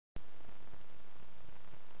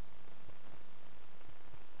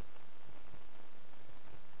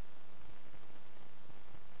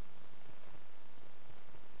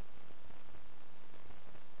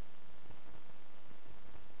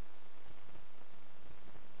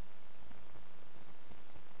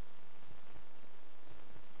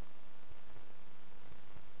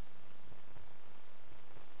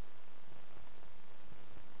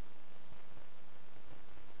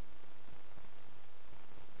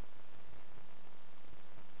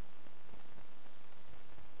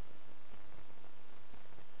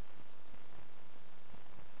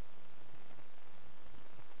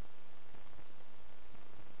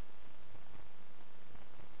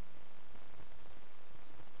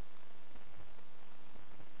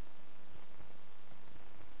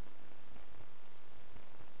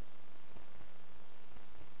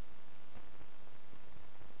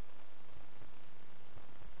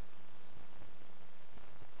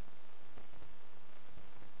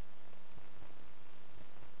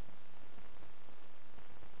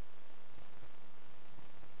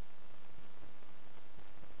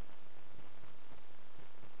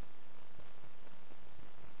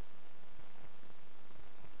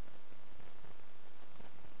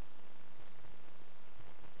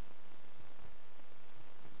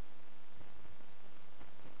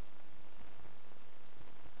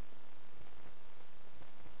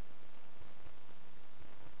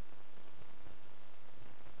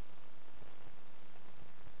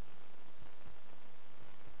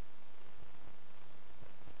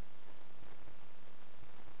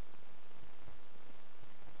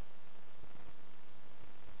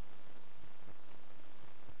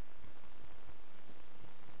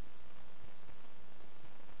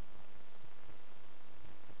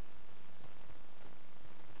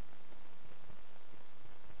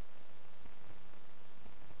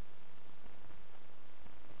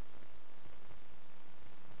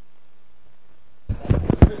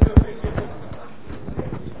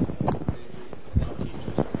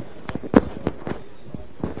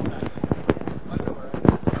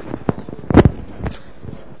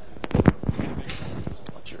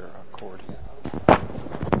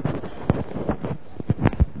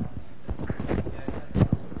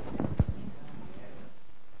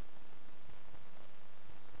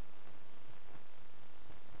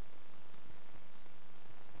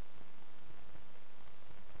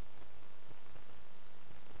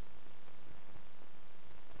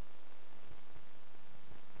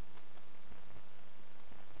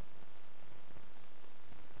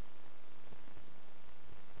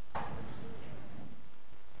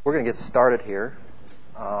We're going to get started here.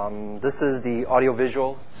 This is the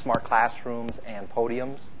audiovisual smart classrooms and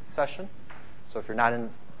podiums session. So if you're not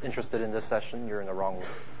interested in this session, you're in the wrong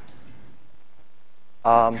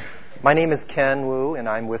room. My name is Ken Wu, and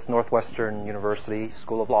I'm with Northwestern University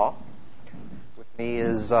School of Law. With me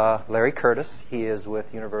is Larry Curtis. He is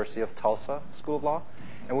with University of Tulsa School of Law.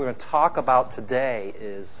 And what we're going to talk about today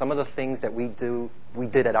is some of the things that we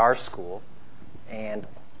did at our school, and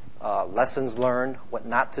lessons learned, what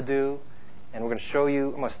not to do. And we're going to show you,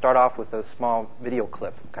 I'm going to start off with a small video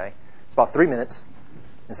clip, okay? It's about 3 minutes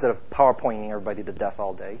instead of PowerPointing everybody to death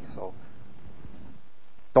all day. So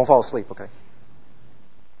don't fall asleep, okay?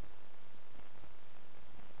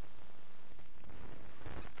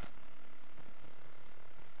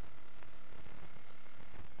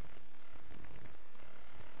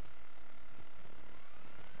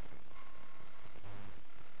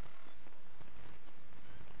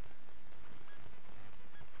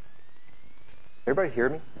 Everybody hear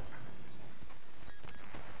me?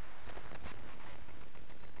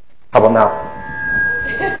 How about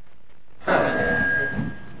now?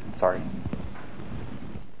 Sorry.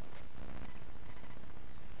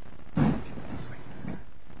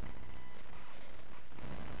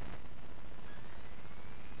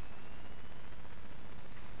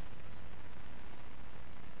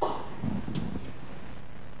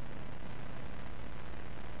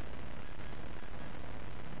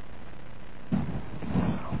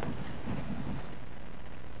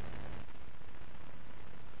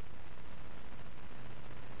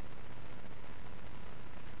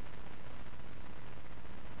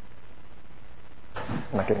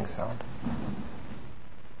 I'm not getting sound.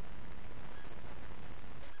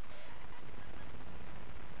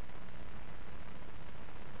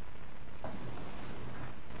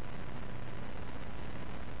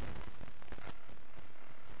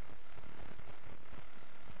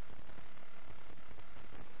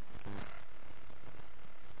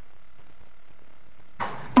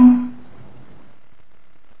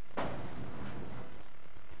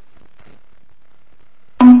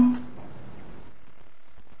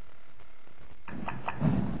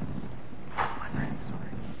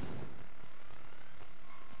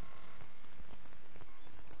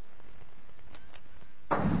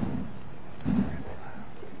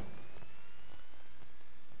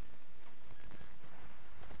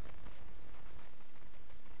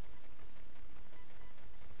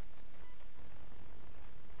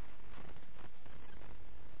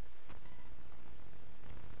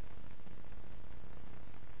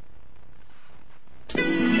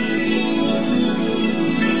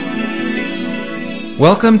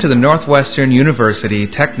 Welcome to the Northwestern University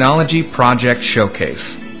Technology Project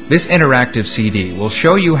Showcase. This interactive CD will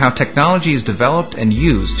show you how technology is developed and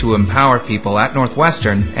used to empower people at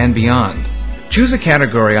Northwestern and beyond. Choose a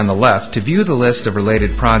category on the left to view the list of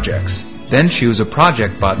related projects. Then choose a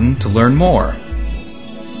project button to learn more.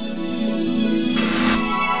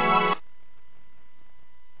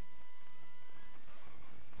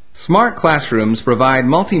 Smart classrooms provide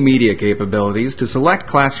multimedia capabilities to select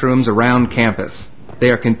classrooms around campus. They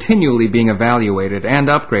are continually being evaluated and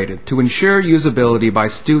upgraded to ensure usability by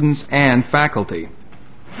students and faculty.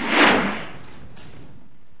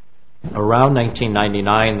 Around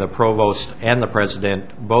 1999, the provost and the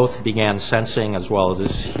president both began sensing, as well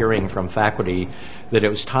as hearing from faculty, that it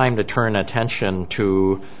was time to turn attention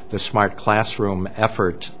to the smart classroom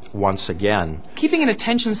effort once again. Keeping an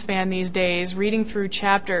attention span these days, reading through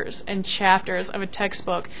chapters and chapters of a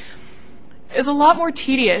textbook, is a lot more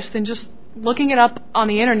tedious than just looking it up on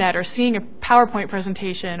the internet or seeing a PowerPoint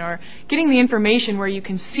presentation or getting the information where you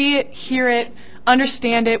can see it, hear it,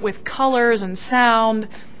 understand it with colors and sound.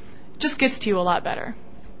 Just gets to you a lot better.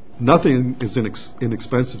 Nothing is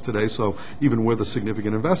inexpensive today, so even with a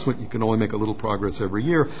significant investment, you can only make a little progress every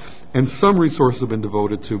year. And some resources have been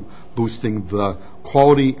devoted to boosting the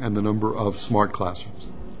quality and the number of smart classrooms.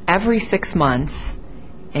 Every 6 months,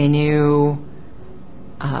 a new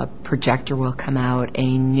projector will come out,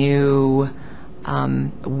 a new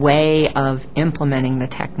way of implementing the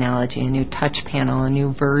technology, a new touch panel, a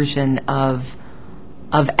new version of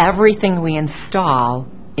everything we install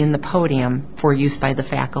in the podium for use by the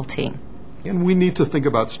faculty. And we need to think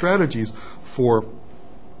about strategies for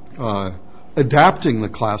adapting the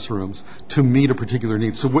classrooms to meet a particular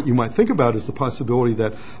need. So what you might think about is the possibility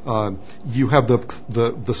that you have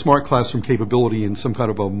the smart classroom capability in some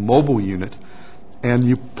kind of a mobile unit, and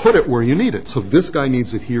you put it where you need it. So this guy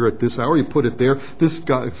needs it here at this hour, you put it there. This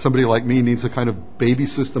guy, somebody like me, needs a kind of baby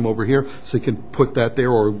system over here, so you can put that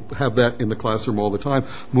there or have that in the classroom all the time,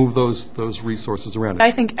 move those resources around.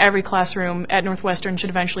 I think every classroom at Northwestern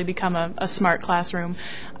should eventually become a smart classroom.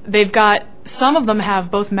 They've got, some of them have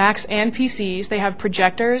both Macs and PCs, they have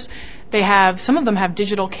projectors, some of them have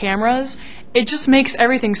digital cameras. It just makes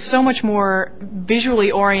everything so much more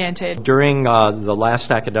visually oriented. During the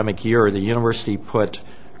last academic year, the university put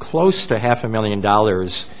close to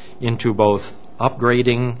 $500,000 into both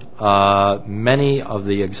upgrading many of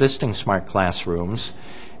the existing smart classrooms,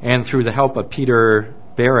 and through the help of Peter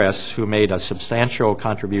Barris, who made a substantial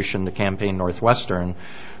contribution to Campaign Northwestern,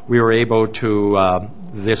 we were able to,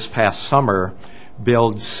 this past summer,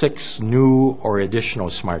 build 6 new or additional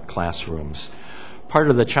smart classrooms. Part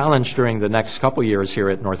of the challenge during the next couple years here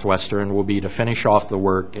at Northwestern will be to finish off the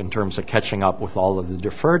work in terms of catching up with all of the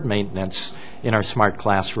deferred maintenance in our smart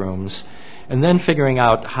classrooms, and then figuring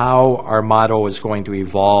out how our model is going to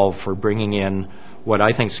evolve for bringing in what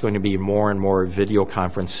I think is going to be more and more video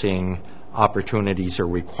conferencing opportunities or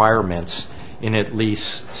requirements in at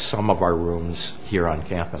least some of our rooms here on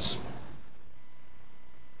campus.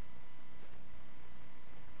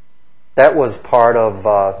 That was part of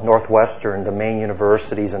Northwestern, the main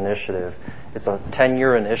university's initiative. It's a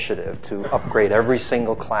 10-year initiative to upgrade every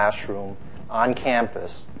single classroom on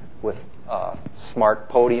campus with smart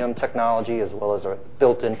podium technology, as well as a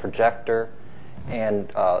built-in projector,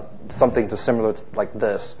 and something similar like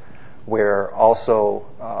this, where also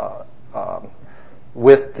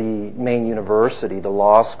with the main university, the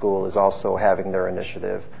law school is also having their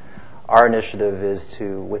initiative. Our initiative is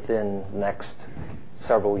to, within the next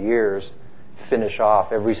several years, finish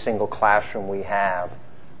off every single classroom we have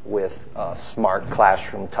with smart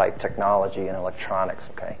classroom type technology and electronics,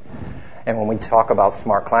 okay? And when we talk about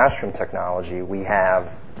smart classroom technology, we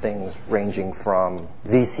have things ranging from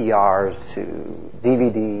VCRs to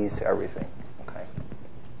DVDs to everything, okay?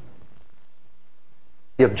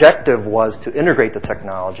 The objective was to integrate the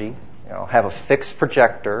technology, have a fixed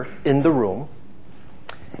projector in the room,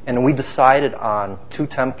 and we decided on 2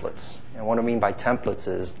 templates. And what I mean by templates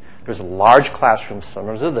is there's a large classroom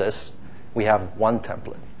similar to this. We have one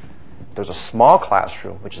template. There's a small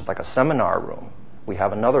classroom, which is like a seminar room. We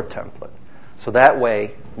have another template. So that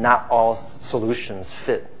way, not all solutions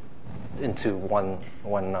fit into one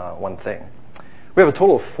thing. We have a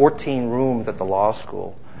total of 14 rooms at the law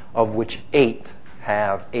school, of which 8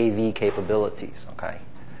 have AV capabilities. Okay,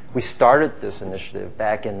 we started this initiative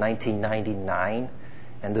back in 1999,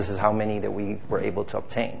 and this is how many that we were able to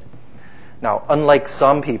obtain. Now, unlike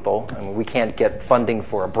some people, we can't get funding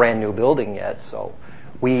for a brand new building yet, so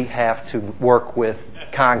we have to work with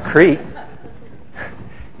concrete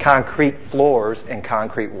floors and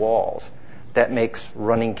concrete walls. That makes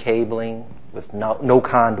running cabling with no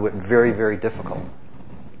conduit very, very difficult.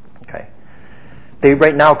 Okay. They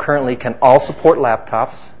right now currently can all support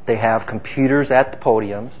laptops. They have computers at the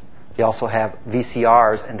podiums. They also have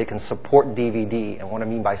VCRs, and they can support DVD. And what I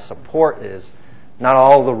mean by support is not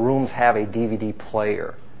all the rooms have a DVD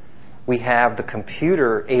player. We have the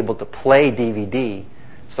computer able to play DVD,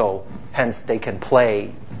 so hence they can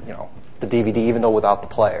play, the DVD even though without the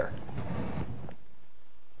player.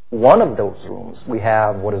 One of those rooms, we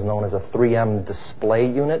have what is known as a 3M display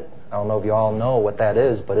unit. I don't know if you all know what that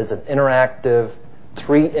is, but it's an interactive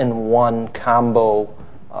 3-in-1 combo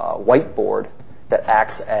whiteboard that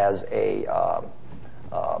acts as a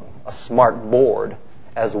smart board,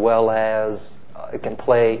 as well as it can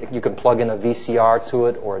play. You can plug in a VCR to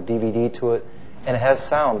it or a DVD to it, and it has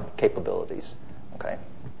sound capabilities. Okay,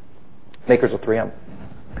 makers of 3M.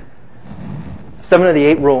 7 of the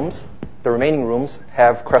 8 rooms, the remaining rooms,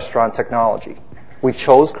 have Crestron technology. We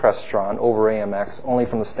chose Crestron over AMX only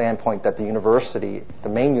from the standpoint that the university, the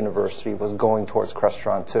main university, was going towards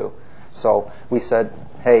Crestron too. So we said,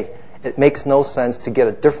 hey, it makes no sense to get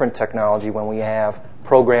a different technology when we have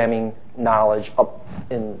programming knowledge up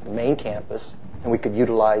in the main campus, and we could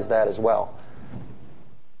utilize that as well.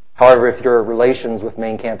 However, if your relations with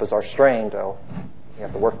main campus are strained, you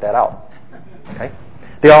have to work that out. Okay?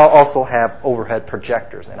 They all also have overhead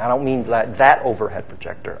projectors, and I don't mean that overhead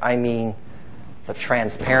projector. I mean the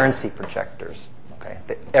transparency projectors. Okay?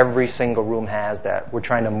 That every single room has that. We're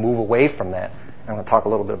trying to move away from that. I'm going to talk a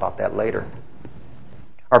little bit about that later.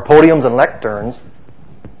 Our podiums and lecterns,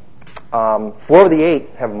 4 of the 8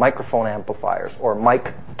 have microphone amplifiers, or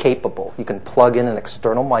mic capable. You can plug in an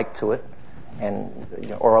external mic to it, and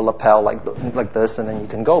or a lapel like this, and then you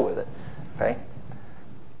can go with it. Okay.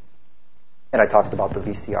 And I talked about the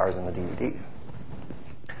VCRs and the DVDs.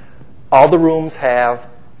 All the rooms have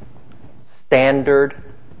standard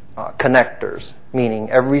connectors,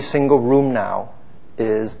 meaning every single room now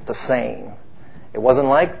is the same. It wasn't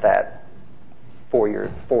like that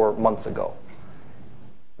 4 months ago.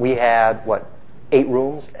 We had, 8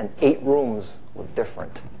 rooms, and 8 rooms were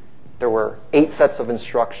different. There were 8 sets of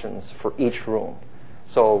instructions for each room.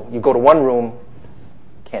 So you go to one room,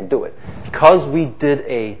 can't do it. Because we did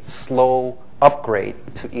a slow upgrade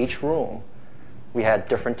to each room, we had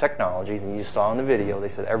different technologies, and you saw in the video, they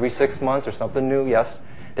said every 6 months there's something new, yes.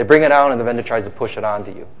 They bring it out, and the vendor tries to push it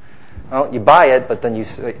onto you. Well, you buy it, but then you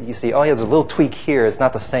see, oh, yeah, there's a little tweak here, it's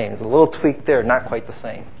not the same. There's a little tweak there, not quite the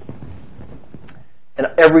same. In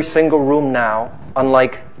every single room now,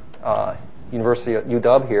 unlike University of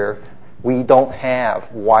UW here, we don't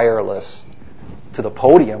have wireless to the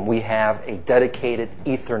podium. We have a dedicated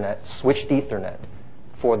Ethernet, switched Ethernet,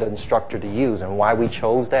 for the instructor to use. And why we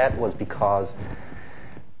chose that was because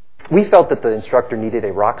we felt that the instructor needed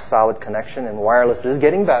a rock-solid connection, and wireless is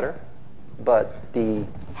getting better, but the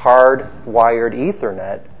hard-wired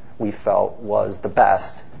Ethernet we felt was the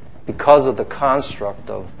best because of the construct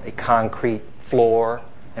of a concrete floor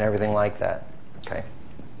and everything like that. Okay.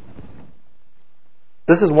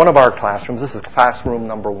 This is one of our classrooms. This is classroom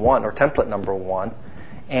number 1, or template number 1.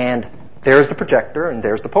 And there's the projector, and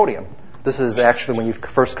there's the podium. This is actually, when you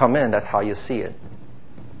first come in, that's how you see it.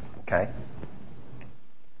 Okay?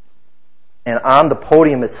 And on the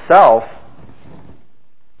podium itself,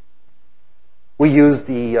 we use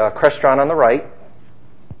the Crestron on the right.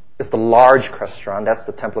 It's the large Crestron. That's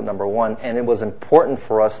the template number 1. And it was important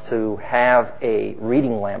for us to have a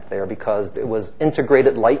reading lamp there because it was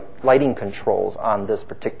integrated lighting controls on this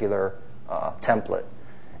particular template.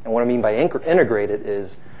 And what I mean by integrated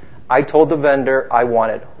is I told the vendor I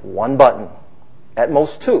wanted 1 button, at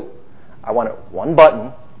most 2. I wanted 1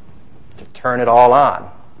 button to turn it all on,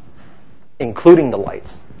 including the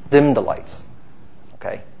lights, dim the lights.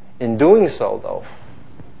 Okay? In doing so, though,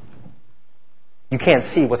 you can't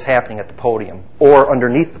see what's happening at the podium or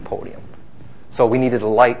underneath the podium. So we needed a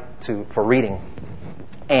light for reading.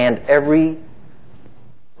 And every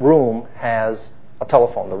room has a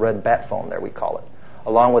telephone, the red bat phone there, we call it.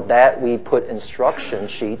 Along with that, we put instruction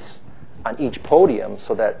sheets on each podium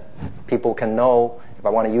so that people can know, if I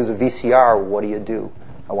want to use a VCR, what do you do?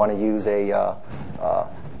 I want to use a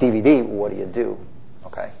DVD, what do you do?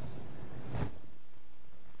 Okay.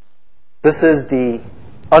 This is the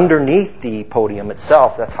underneath the podium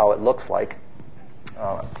itself. That's how it looks like.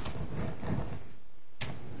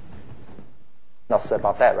 Enough said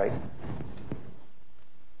about that, right?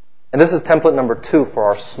 And this is template number 2 for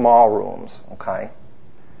our small rooms. Okay.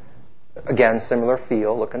 Again, similar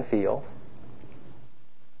look and feel.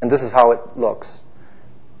 And this is how it looks.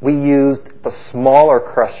 We used the smaller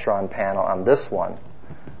Crestron panel on this one.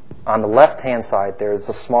 On the left-hand side, there's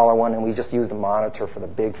a smaller one, and we just used a monitor for the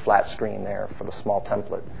big flat screen there for the small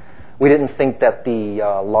template. We didn't think that the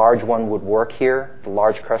large one would work here, the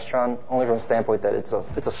large Crestron, only from the standpoint that it's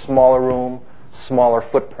a smaller room, smaller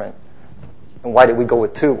footprint. And why did we go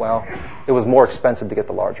with 2? Well, it was more expensive to get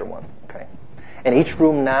the larger one. Okay. And each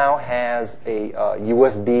room now has a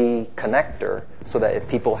USB connector so that if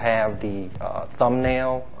people have the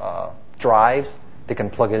thumbnail drives, they can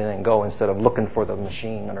plug it in and go instead of looking for the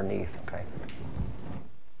machine underneath. Okay.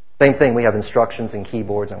 Same thing, we have instructions and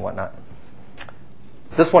keyboards and whatnot.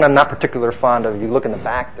 This one I'm not particularly fond of. You look in the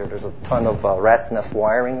back there, there's a ton of rat's nest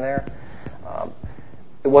wiring there.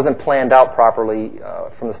 It wasn't planned out properly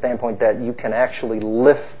from the standpoint that you can actually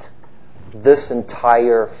lift this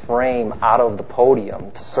entire frame out of the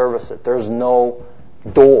podium to service it. There's no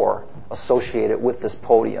door associated with this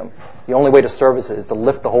podium. The only way to service it is to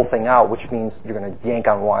lift the whole thing out, which means you're going to yank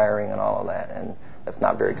on wiring and all of that, and that's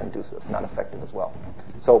not very conducive, not effective as well.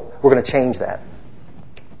 So we're going to change that.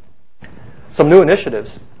 Some new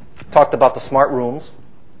initiatives. Talked about the smart rooms.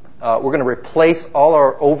 We're going to replace all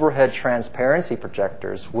our overhead transparency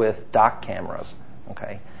projectors with dock cameras.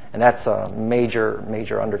 Okay. And that's a major,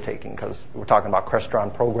 major undertaking because we're talking about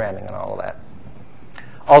Crestron programming and all of that.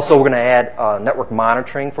 Also, we're going to add network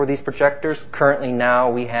monitoring for these projectors. Currently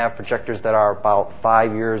now we have projectors that are about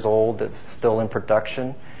 5 years old that's still in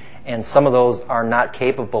production. And some of those are not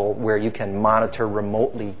capable where you can monitor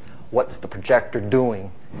remotely what's the projector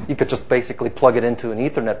doing. You could just basically plug it into an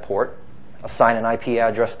Ethernet port, assign an IP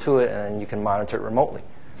address to it, and you can monitor it remotely.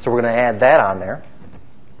 So we're going to add that on there.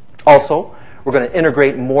 Also, we're going to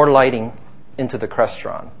integrate more lighting into the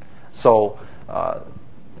Crestron. So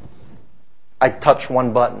I touch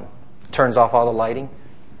one button, turns off all the lighting.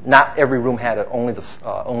 Not every room had it, only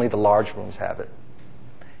the large rooms have it.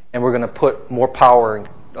 And we're going to put more power,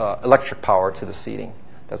 electric power to the seating.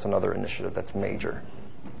 That's another initiative that's major.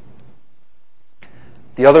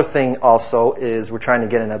 The other thing also is we're trying to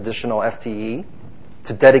get an additional FTE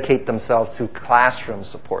to dedicate themselves to classroom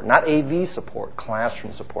support, not AV support,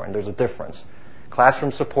 classroom support, and there's a difference.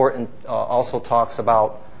 Classroom support also talks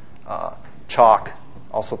about chalk,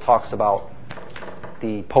 also talks about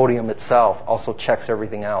the podium itself, also checks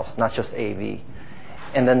everything else, not just AV.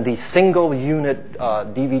 And then the single unit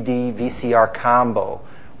DVD VCR combo,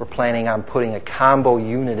 we're planning on putting a combo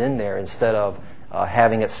unit in there instead of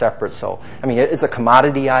having it separate. So, I mean, it's a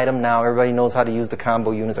commodity item now. Everybody knows how to use the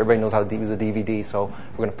combo units. Everybody knows how to use the DVD. So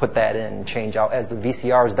we're going to put that in and change out. As the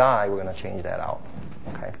VCRs die, we're going to change that out.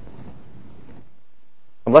 Okay.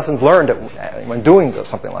 Some lessons learned when doing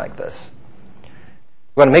something like this.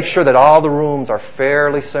 We want to make sure that all the rooms are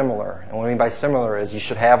fairly similar. And what I mean by similar is you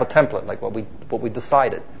should have a template, like what we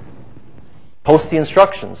decided. Post the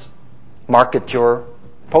instructions. Market your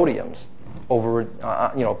podiums.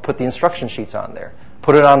 Put the instruction sheets on there.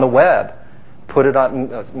 Put it on the web. Put it on.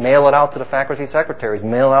 Mail it out to the faculty secretaries.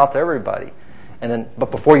 Mail it out to everybody.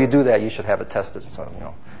 But before you do that, you should have it tested. So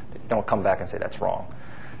don't come back and say that's wrong.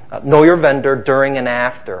 Know your vendor during and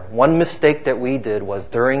after. One mistake that we did was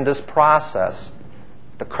during this process,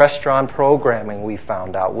 the Crestron programming we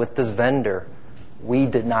found out with this vendor, we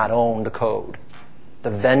did not own the code. The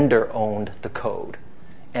vendor owned the code.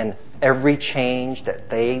 And every change that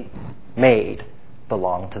they made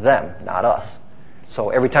belonged to them, not us. So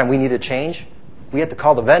every time we needed a change, we had to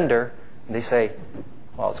call the vendor, and they say,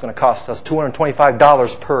 well, it's going to cost us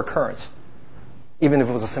 $225 per occurrence, even if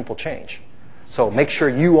it was a simple change. So make sure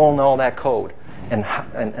you own all that code, and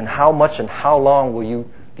how much and how long will you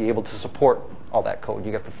be able to support all that code.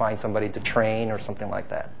 You have to find somebody to train or something like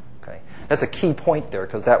that. Okay, that's a key point there,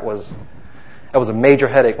 because that was a major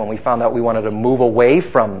headache when we found out we wanted to move away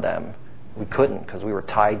from them. We couldn't, because we were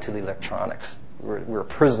tied to the electronics. We were a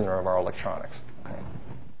prisoner of our electronics. Okay.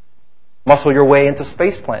 Muscle your way into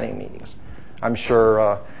space planning meetings. I'm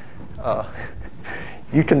sure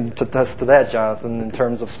you can attest to that, Jonathan, in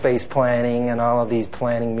terms of space planning and all of these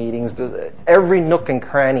planning meetings. Every nook and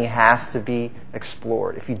cranny has to be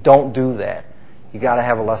explored. If you don't do that, you got to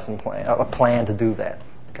have a plan to do that.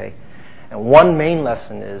 Okay, and one main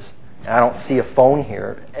lesson is, and I don't see a phone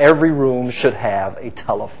here, every room should have a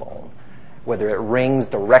telephone, whether it rings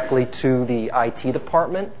directly to the IT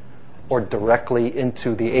department or directly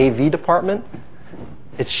into the AV department.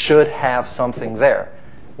 It should have something there.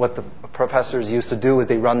 What the professors used to do is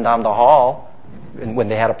they run down the hall when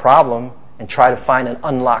they had a problem and try to find an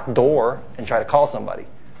unlocked door and try to call somebody.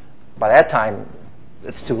 By that time,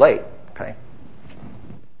 it's too late. Okay.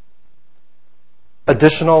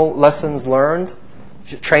 Additional lessons learned: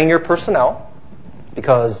 train your personnel,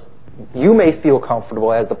 because you may feel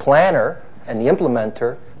comfortable as the planner and the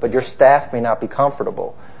implementer, but your staff may not be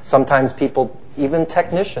comfortable. Sometimes people, even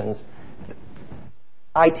technicians,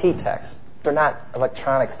 IT techs, they're not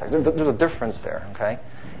electronics techs. There's a difference there, okay?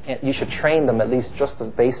 And you should train them at least just the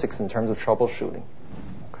basics in terms of troubleshooting,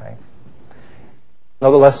 okay?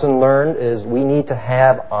 Another lesson learned is we need to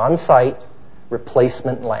have on-site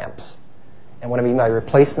replacement lamps. And what I mean by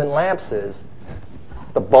replacement lamps is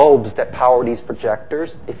the bulbs that power these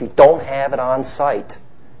projectors. If you don't have it on site,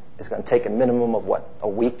 it's going to take a minimum of, a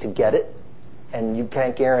week to get it. And you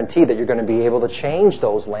can't guarantee that you're going to be able to change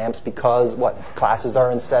those lamps because, classes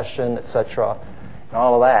are in session, etc., and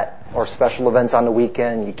all of that. Or special events on the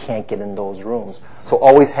weekend, you can't get in those rooms. So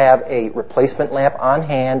always have a replacement lamp on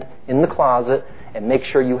hand in the closet, and make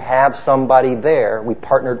sure you have somebody there. We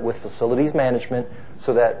partnered with facilities management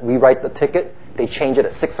so that we write the ticket, they change it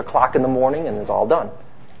at 6 o'clock in the morning, and it's all done.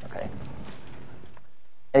 Okay.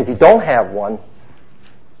 And if you don't have one,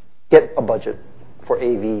 get a budget for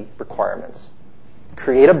AV requirements.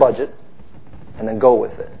 Create a budget, and then go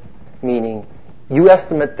with it. Meaning, we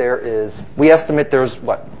estimate there's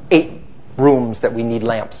 8 rooms that we need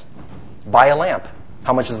lamps. Buy a lamp.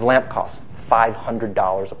 How much does the lamp cost?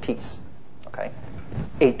 $500 a piece. Okay.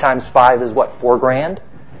 8 times 5 is $4,000?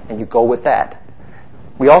 And you go with that.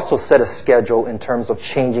 We also set a schedule in terms of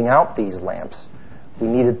changing out these lamps. We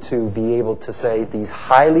needed to be able to say these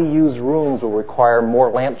highly used rooms will require more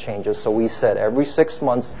lamp changes. So we said every 6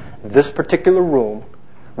 months, this particular room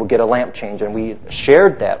will get a lamp change. And we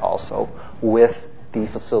shared that also with the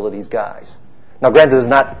facilities guys. Now, granted, it's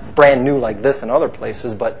not brand new like this in other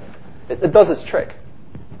places, but it does its trick.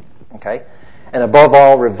 Okay? And above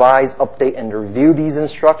all, revise, update, and review these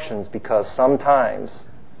instructions, because sometimes,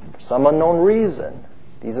 for some unknown reason,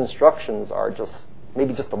 these instructions are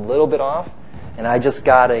maybe just a little bit off. And I just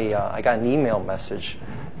got an email message,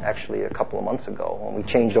 actually a couple of months ago, when we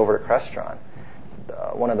changed over to Crestron.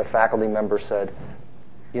 One of the faculty members said,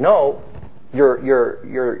 your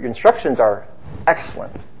instructions are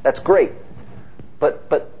Excellent. That's great.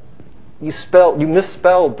 But you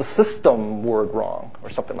misspelled the system word wrong, or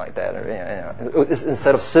something like that. Or,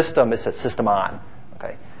 instead of system, it said system on.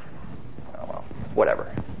 Okay. Oh, well,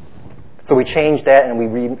 whatever. So we changed that, and we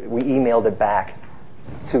emailed it back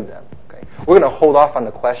to them. Okay. We're going to hold off on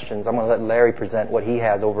the questions. I'm going to let Larry present what he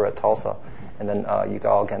has over at Tulsa, and then you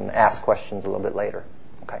all can ask questions a little bit later.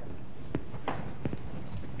 Okay.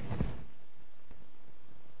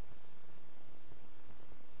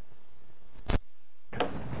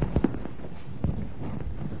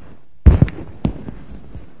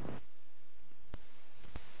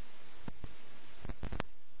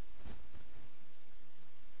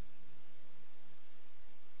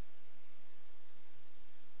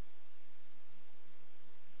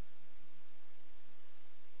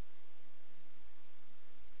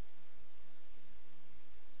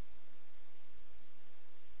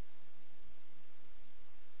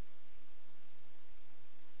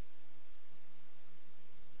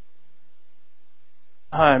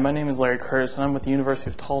 Hi, my name is Larry Curtis, and I'm with the University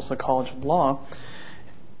of Tulsa College of Law.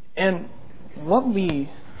 And what we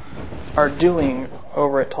are doing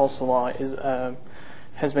over at Tulsa Law is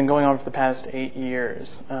has been going on for the past 8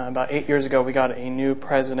 years. About 8 years ago, we got a new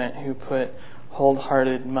president who put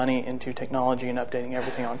wholehearted money into technology and updating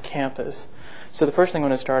everything on campus. So the first thing I'm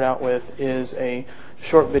going to start out with is a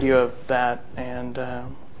short video of that, and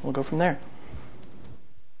we'll go from there.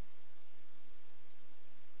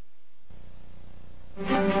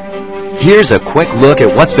 Here's a quick look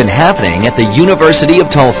at what's been happening at the University of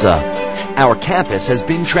Tulsa. Our campus has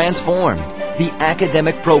been transformed. The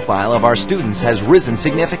academic profile of our students has risen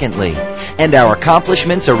significantly, and our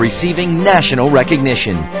accomplishments are receiving national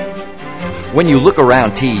recognition. When you look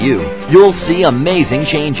around TU, you'll see amazing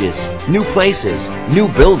changes, new places, new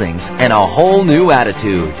buildings, and a whole new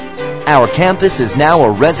attitude. Our campus is now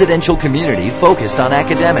a residential community focused on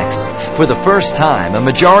academics. For the first time, a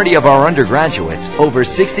majority of our undergraduates, over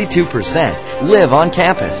 62%, live on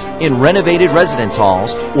campus in renovated residence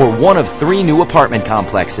halls or one of 3 new apartment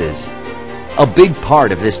complexes. A big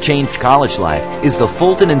part of this changed college life is the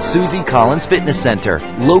Fulton and Susie Collins Fitness Center,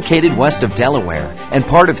 located west of Delaware, and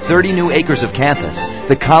part of 30 new acres of campus.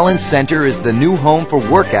 The Collins Center is the new home for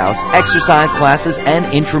workouts, exercise classes, and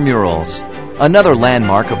intramurals. Another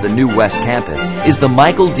landmark of the new West Campus is the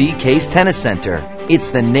Michael D. Case Tennis Center.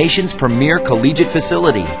 It's the nation's premier collegiate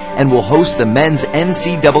facility and will host the men's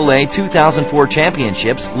NCAA 2004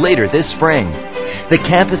 championships later this spring. The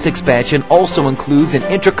campus expansion also includes an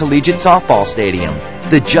intercollegiate softball stadium,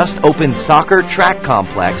 the just-opened soccer track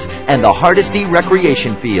complex, and the Hardesty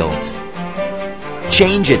recreation fields.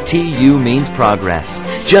 Change at TU means progress.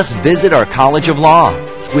 Just visit our College of Law.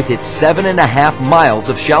 With its 7.5 miles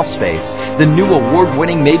of shelf space, the new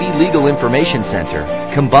award-winning Maybe Legal Information Center,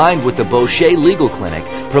 combined with the Boucher Legal Clinic,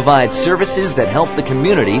 provides services that help the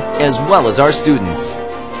community as well as our students.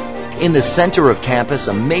 In the center of campus,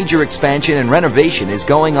 a major expansion and renovation is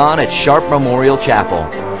going on at Sharp Memorial Chapel.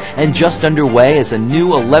 And just underway is a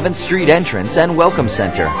new 11th Street entrance and welcome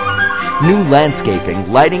center. New landscaping,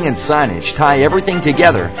 lighting, and signage tie everything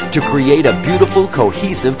together to create a beautiful,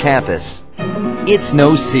 cohesive campus. It's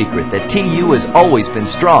no secret that TU has always been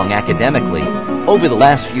strong academically. Over the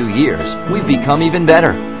last few years, we've become even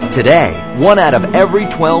better. Today, 1 out of every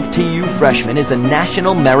 12 TU freshmen is a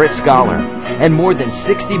National Merit Scholar, and more than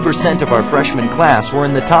 60% of our freshman class were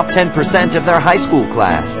in the top 10% of their high school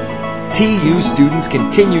class. TU students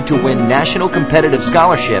continue to win national competitive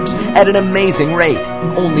scholarships at an amazing rate.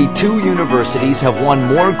 Only 2 universities have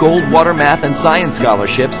won more Goldwater Math and Science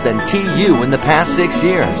scholarships than TU in the past 6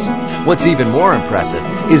 years. What's even more impressive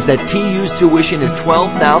is that TU's tuition is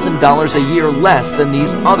 $12,000 a year less than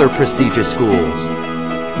these other prestigious schools.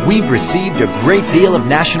 We've received a great deal of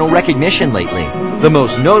national recognition lately. The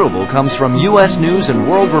most notable comes from U.S. News &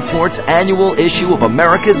 World Report's annual issue of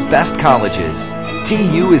America's Best Colleges.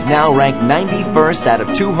 TU is now ranked 91st out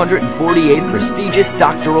of 248 prestigious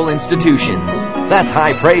doctoral institutions. That's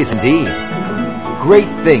high praise indeed. Great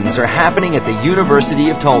things are happening at the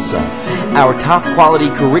University of Tulsa. Our top quality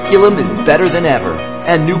curriculum is better than ever,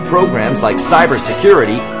 and new programs like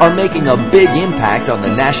cybersecurity are making a big impact on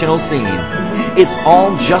the national scene. It's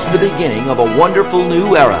all just the beginning of a wonderful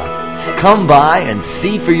new era. Come by and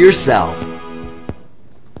see for yourself.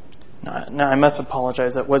 Now, I must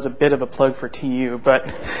apologize. That was a bit of a plug for TU, but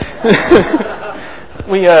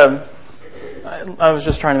I was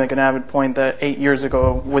just trying to make an avid point that 8 years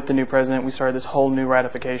ago, with the new president, we started this whole new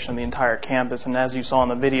ratification of the entire campus. And as you saw in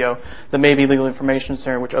the video, the Maybe Legal Information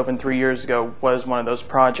Center, which opened 3 years ago, was one of those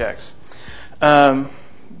projects. But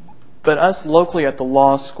us locally at the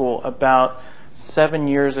law school, about 7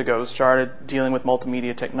 years ago, started dealing with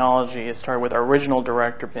multimedia technology. It started with our original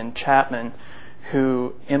director, Ben Chapman,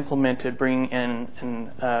 who implemented bringing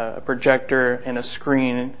in a projector and a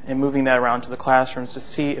screen and moving that around to the classrooms to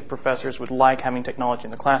see if professors would like having technology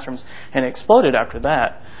in the classrooms, and it exploded after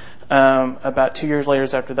that. About 2 years later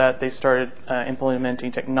after that, they started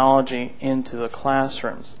implementing technology into the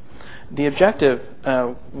classrooms. The objective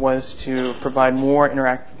was to provide more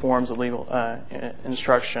interactive forms of legal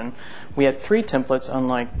instruction. We had 3 templates,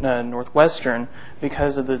 unlike Northwestern,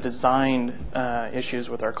 because of the design issues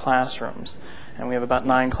with our classrooms. And we have about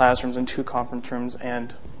 9 classrooms and 2 conference rooms,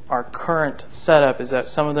 and our current setup is that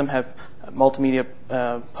some of them have multimedia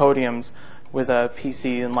podiums with a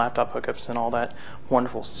PC and laptop hookups and all that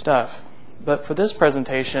wonderful stuff. But for this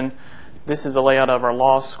presentation, this is a layout of our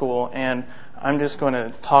law school, and I'm just going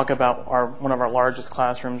to talk about one of our largest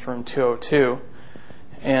classrooms, room 202,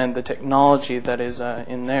 and the technology that is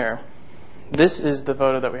in there. This is the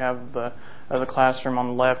photo that we have of the classroom. On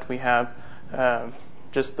the left, we have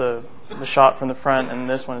just the shot from the front, and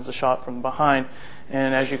this one is the shot from behind.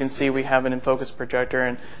 And as you can see, we have an in-focus projector,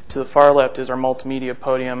 and to the far left is our multimedia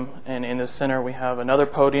podium, and in the center we have another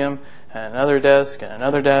podium, and another desk, and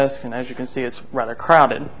another desk, and as you can see, it's rather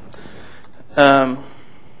crowded. Our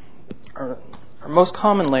most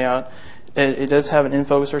common layout, it does have an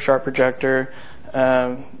in-focus or sharp projector. We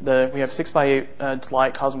have 6x8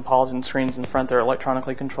 light cosmopolitan screens in the front. They're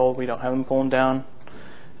electronically controlled. We don't have them pulling down.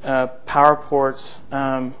 Power ports.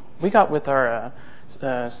 We got with our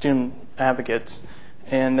student advocates,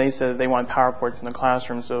 and they said they wanted power ports in the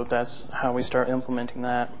classroom, so that's how we start implementing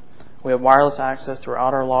that. We have wireless access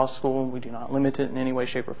throughout our law school. We do not limit it in any way,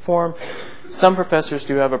 shape, or form. Some professors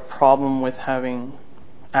do have a problem with having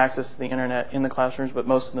access to the internet in the classrooms, but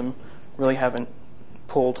most of them really haven't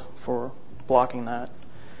pulled for blocking that.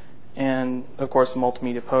 And of course, the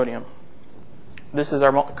multimedia podium. This is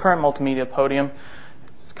our current multimedia podium.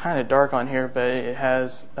 It's kind of dark on here, but it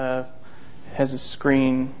has a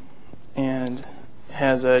screen and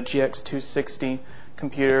has a GX260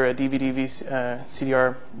 computer, a DVD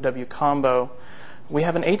CDR-W combo. We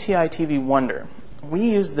have an ATI TV Wonder.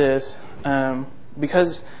 We use this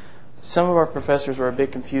because some of our professors were a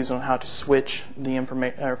bit confused on how to switch the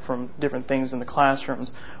information from different things in the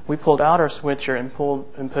classrooms. We pulled out our switcher and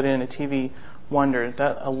put in a TV Wonder.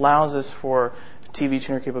 That allows us for TV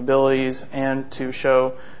tuner capabilities and to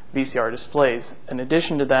show VCR displays. In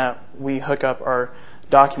addition to that, we hook up our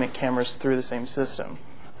document cameras through the same system.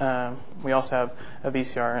 We also have a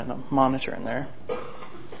VCR and a monitor in there.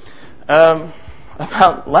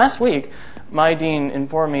 About last week, my dean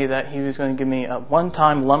informed me that he was going to give me a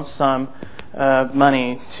one-time lump sum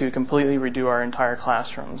money to completely redo our entire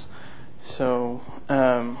classrooms. So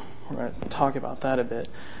we're going to talk about that a bit.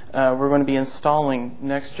 We're going to be installing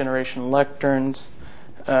next-generation lecterns.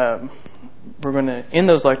 In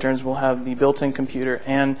those lecterns, we'll have the built-in computer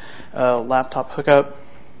and laptop hookup,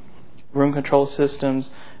 room control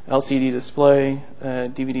systems, LCD display,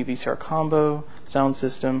 DVD VCR combo, sound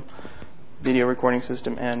system, video recording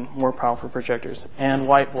system, and more powerful projectors, and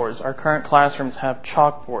whiteboards. Our current classrooms have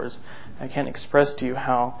chalkboards. I can't express to you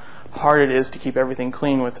how hard it is to keep everything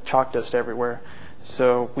clean with chalk dust everywhere.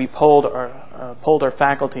 So we polled our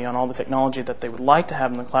faculty on all the technology that they would like to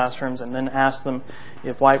have in the classrooms, and then asked them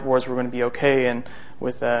if whiteboards were going to be okay. And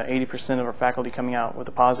with 80% of our faculty coming out with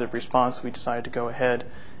a positive response, we decided to go ahead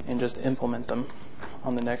and just implement them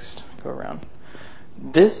on the next go-around.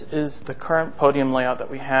 This is the current podium layout that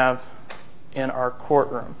we have in our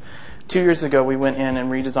courtroom. 2 years ago, we went in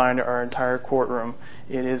and redesigned our entire courtroom.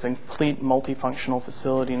 It is a complete multifunctional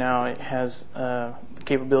facility now. It has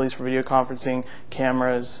capabilities for video conferencing,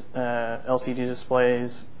 cameras, LCD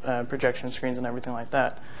displays, projection screens, and everything like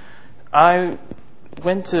that. I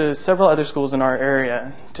went to several other schools in our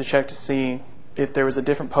area to check to see if there was a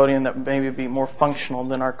different podium that maybe would be more functional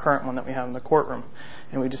than our current one that we have in the courtroom.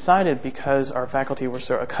 And we decided, because our faculty were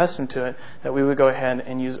so accustomed to it, that we would go ahead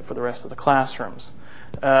and use it for the rest of the classrooms.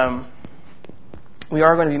 We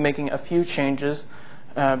are going to be making a few changes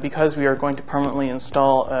because we are going to permanently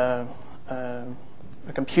install a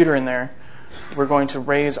computer in there. We're going to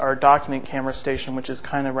raise our document camera station, which is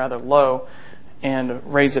kind of rather low, and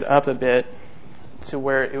raise it up a bit to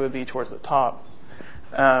where it would be towards the top.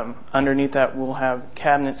 Underneath that, we'll have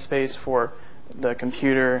cabinet space for the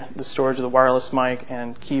computer, the storage of the wireless mic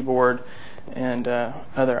and keyboard, and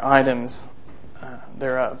other items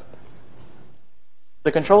thereof.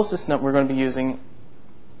 The control system that we're going to be using,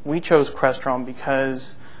 we chose Crestron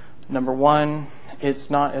because, number one, it's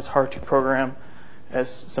not as hard to program as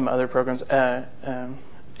some other programs.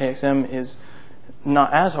 AXM is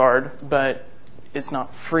not as hard, but it's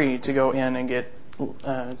not free to go in and get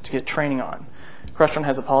training on. Crestron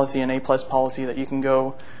has a policy, an A+ policy, that you can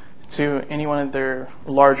go to any one of their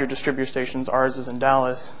larger distributor stations, ours is in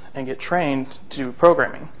Dallas, and get trained to do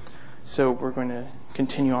programming. So we're going to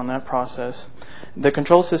continue on that process. The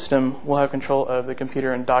control system will have control of the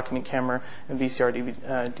computer and document camera and VCR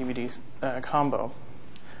DVD combo.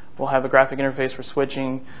 We'll have a graphic interface for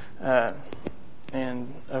switching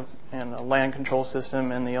and a LAN control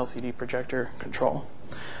system and the LCD projector control.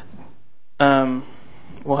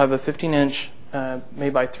 We'll have a 15-inch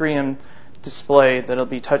made by 3M display that'll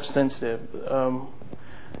be touch sensitive.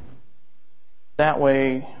 That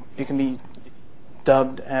way it can be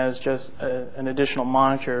dubbed as just an additional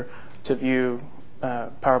monitor to view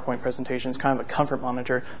PowerPoint presentations, kind of a comfort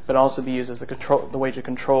monitor, but also be used as the way to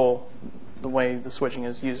control the way the switching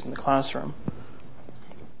is used in the classroom.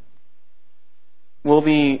 We'll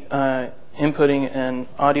be inputting an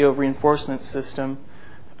audio reinforcement system.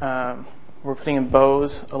 We're putting in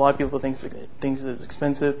Bose. A lot of people think it's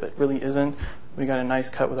expensive, but really isn't. We got a nice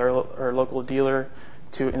cut with our local dealer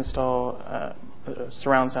to install a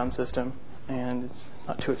surround sound system, and it's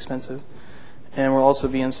not too expensive. And we'll also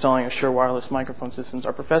be installing Assure wireless microphone systems.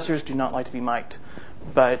 Our professors do not like to be mic'd,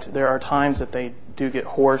 but there are times that they do get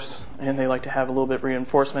hoarse and they like to have a little bit of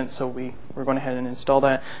reinforcement, so we're going ahead and install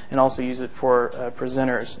that and also use it for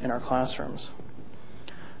presenters in our classrooms.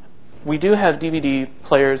 We do have DVD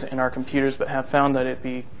players in our computers, but have found that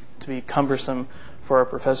to be cumbersome for our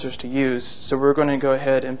professors to use. So we're going to go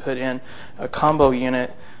ahead and put in a combo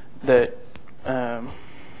unit that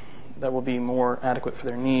will be more adequate for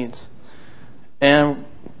their needs. And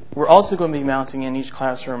we're also going to be mounting in each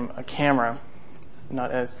classroom a camera, not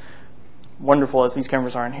as wonderful as these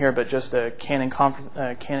cameras are in here, but just a Canon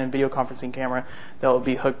video conferencing camera that will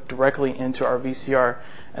be hooked directly into our VCR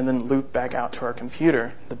and then looped back out to our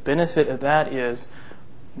computer. The benefit of that is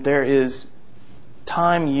there is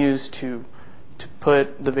time used to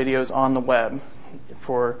put the videos on the web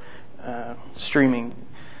for streaming.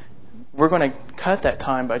 We're going to cut that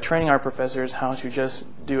time by training our professors how to just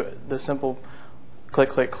do the simple click,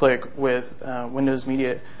 click, click with Windows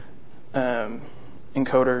Media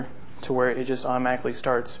Encoder, to where it just automatically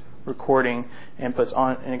starts recording and puts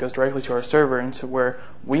on, and it goes directly to our server, and to where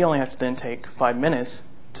we only have to then take 5 minutes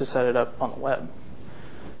to set it up on the web.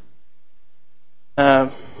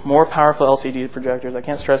 More powerful LCD projectors. I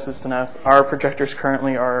can't stress this enough. Our projectors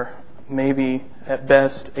currently are maybe at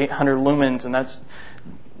best 800 lumens, and that's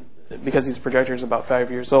because these projectors are about 5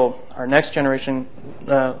 years old. Our next generation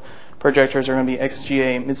projectors are going to be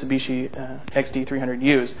XGA Mitsubishi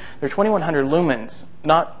XD300Us. They're 2100 lumens,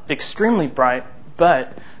 not extremely bright,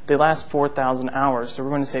 but they last 4,000 hours. So we're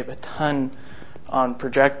going to save a ton on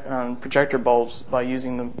projector bulbs by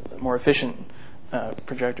using the more efficient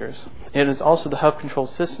projectors. It is also the hub control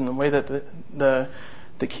system. The way that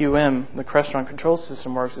the QM, the Crestron control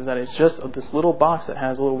system, works is that it's just this little box that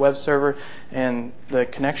has a little web server and the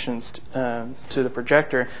connections to the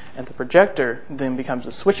projector, and the projector then becomes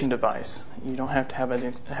a switching device. You don't have to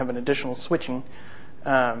have an additional switching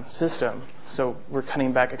system. So we're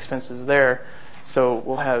cutting back expenses there. So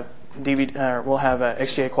we'll have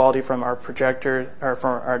XGA quality from our projector, or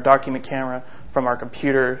from our document camera, from our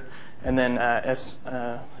computer, and then S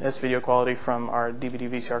video quality from our DVD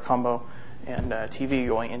VCR combo and TV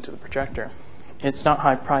going into the projector. It's not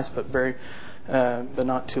high price, but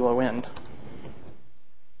not too low end.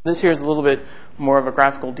 This here is a little bit more of a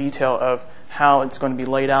graphical detail of how it's going to be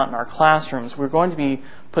laid out in our classrooms. We're going to be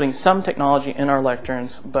putting some technology in our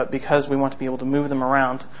lecterns, but because we want to be able to move them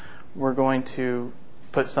around, we're going to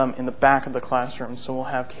put some in the back of the classroom, so we'll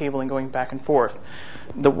have cabling going back and forth.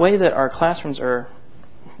 The way that our classrooms are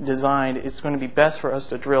designed, it's going to be best for us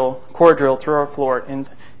to core drill through our floor in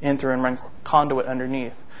through and run conduit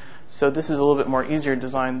underneath. So this is a little bit more easier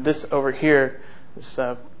design. This over here, this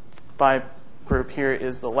 5 group here,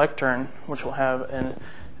 is the lectern, which will have an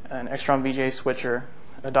Extron VGA switcher,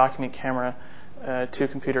 a document camera, 2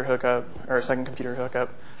 computer hookup, or a second computer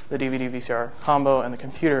hookup, the DVD VCR combo, and the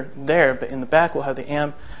computer there. But in the back, we'll have the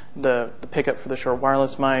amp, the pickup for the Shure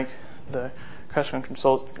wireless mic, the Crestron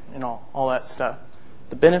console, all that stuff.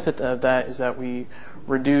 The benefit of that is that we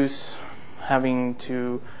reduce having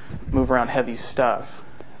to move around heavy stuff.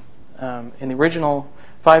 In the original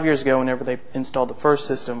 5 years ago, whenever they installed the first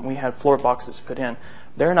system, we had floor boxes put in.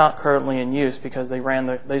 They're not currently in use because they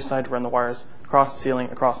decided to run the wires across the ceiling,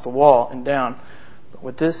 across the wall, and down. But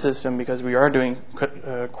with this system, because we are doing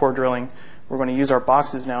core drilling, we're going to use our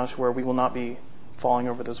boxes now to where we will not be falling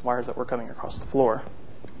over those wires that were coming across the floor.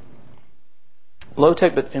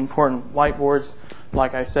 Low-tech but important whiteboards.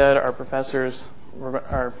 Like I said, our professors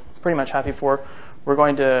are pretty much happy for. We're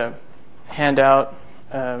going to hand out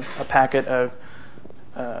a packet of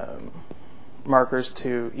markers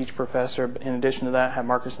to each professor. But in addition to that, have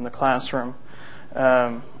markers in the classroom.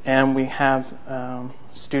 And we have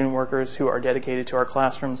student workers who are dedicated to our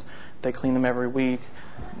classrooms. They clean them every week.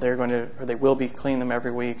 They will be cleaning them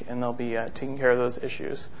every week, and they'll be taking care of those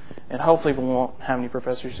issues. And hopefully we won't have any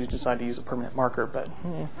professors who decide to use a permanent marker, but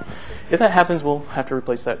if that happens, we'll have to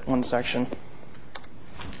replace that one section.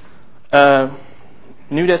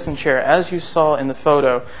 New desk and chair. As you saw in the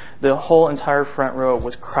photo, the whole entire front row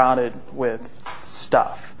was crowded with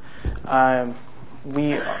stuff.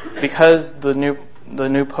 Because the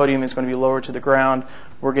new podium is going to be lowered to the ground,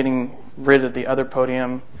 we're getting rid of the other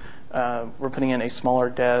podium. We're putting in a smaller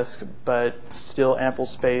desk, but still ample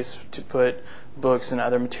space to put books and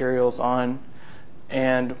other materials on.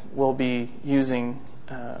 And we'll be using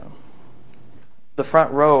the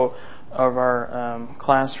front row of our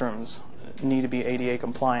classrooms need to be ADA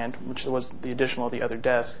compliant, which was the additional of the other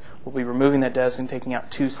desk. We'll be removing that desk and taking out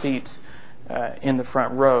 2 seats in the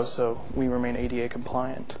front row, so we remain ADA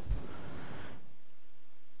compliant.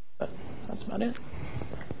 But that's about it.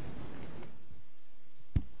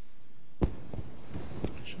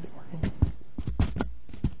 Should be working.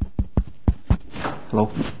 Hello.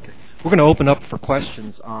 Okay. We're going to open up for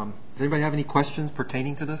questions. Does anybody have any questions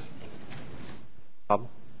pertaining to this? Bob?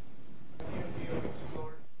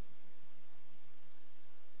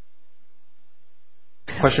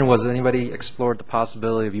 The question was, has anybody explored the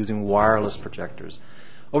possibility of using wireless projectors?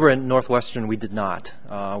 Over at Northwestern, we did not.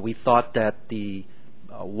 We thought that the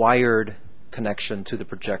wired connection to the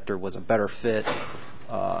projector was a better fit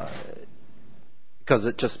because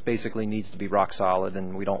it just basically needs to be rock solid,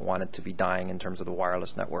 and we don't want it to be dying in terms of the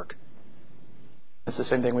wireless network. It's the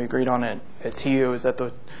same thing we agreed on at TU, is that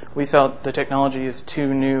we felt the technology is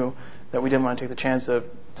too new that we didn't want to take the chance of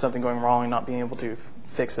something going wrong and not being able to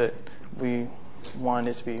fix it. We wanted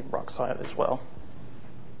it to be rock solid as well.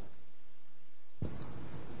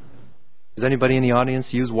 Does anybody in the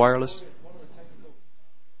audience use wireless?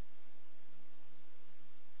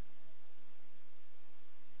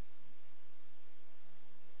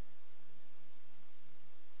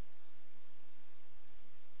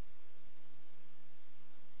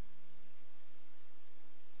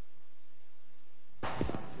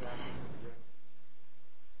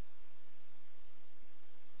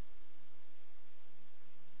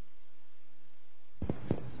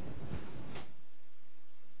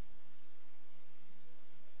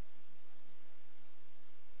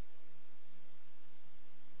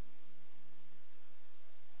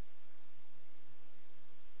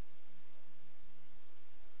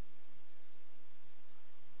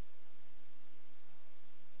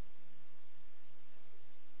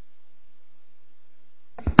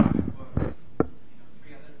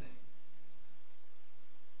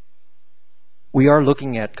 We are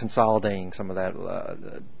looking at consolidating some of that.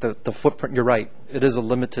 The footprint, you're right, it is a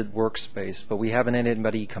limited workspace, but we haven't had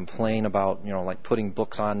anybody complain about, like putting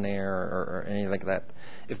books on there or anything like that.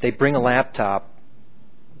 If they bring a laptop,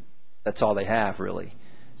 that's all they have, really.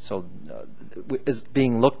 So it's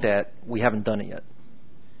being looked at. We haven't done it yet.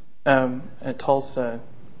 At Tulsa,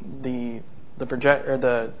 the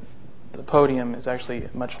podium is actually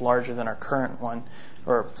much larger than our current one,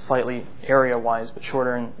 or slightly area-wise, but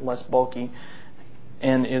shorter and less bulky.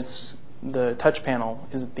 And the touch panel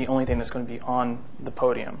is the only thing that's going to be on the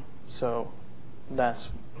podium. So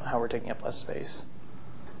that's how we're taking up less space.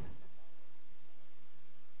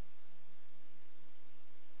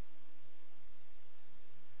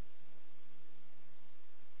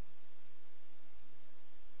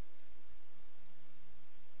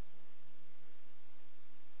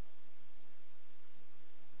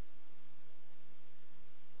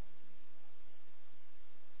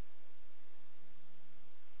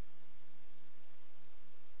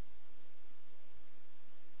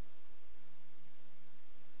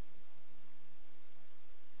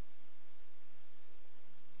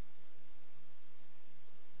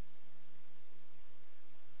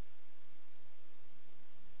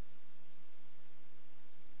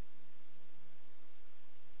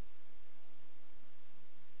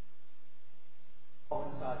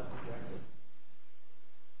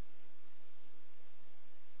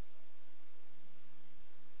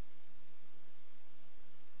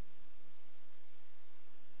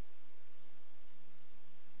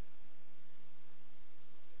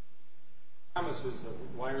 Promises of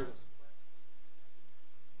wireless.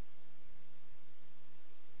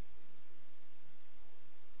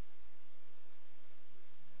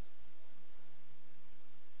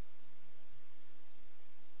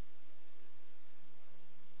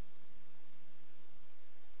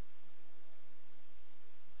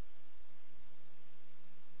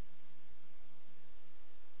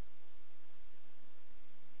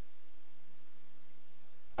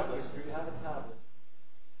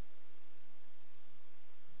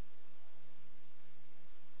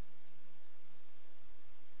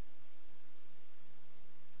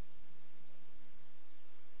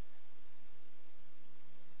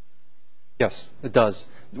 Yes, it does.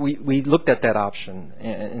 We looked at that option,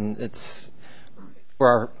 and it's for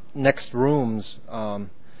our next rooms.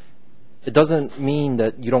 It doesn't mean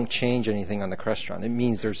that you don't change anything on the Crestron. It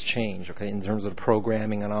means there's change, okay, in terms of the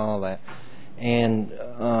programming and all that. And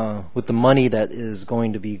with the money that is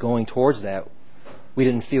going to be going towards that, we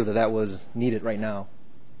didn't feel that that was needed right now.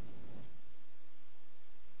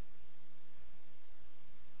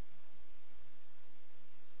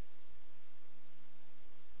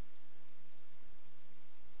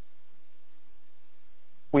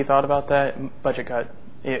 We thought about that, budget cut.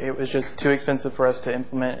 It was just too expensive for us to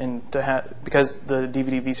implement, and to have, because the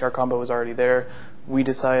DVD VCR combo was already there, we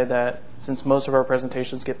decided that since most of our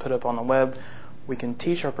presentations get put up on the web, we can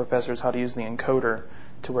teach our professors how to use the encoder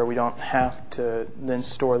to where we don't have to then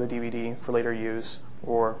store the DVD for later use,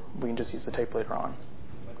 or we can just use the tape later on.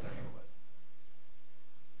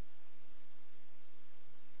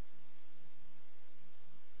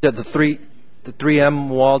 Yeah, the 3M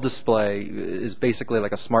wall display is basically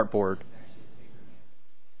like a smart board.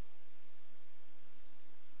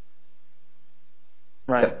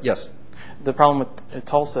 Right. Yes. The problem with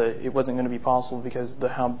Tulsa, it wasn't going to be possible because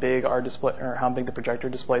how big our display, or how big the projector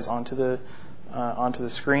displays onto the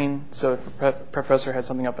screen. So if a professor had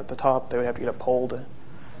something up at the top, they would have to get a pole to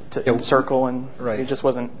encircle, and right. It just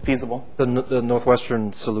wasn't feasible. The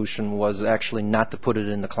Northwestern solution was actually not to put it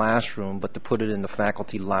in the classroom, but to put it in the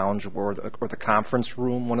faculty lounge or the conference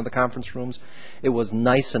room, one of the conference rooms. It was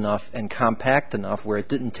nice enough and compact enough where it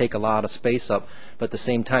didn't take a lot of space up, but at the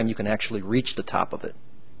same time you can actually reach the top of it.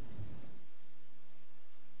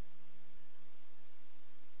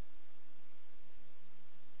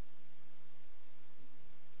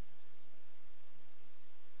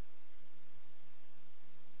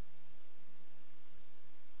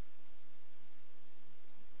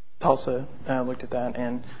 Tulsa looked at that,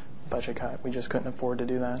 and budget cut. We just couldn't afford to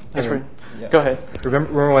do that. Yeah. Go ahead.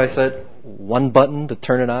 Remember what I said? One button to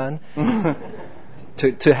turn it on?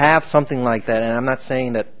 to have something like that, and I'm not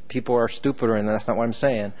saying that people are stupid, and that's not what I'm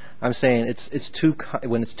saying. I'm saying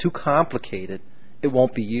when it's too complicated, it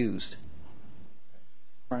won't be used.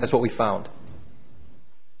 Right. That's what we found.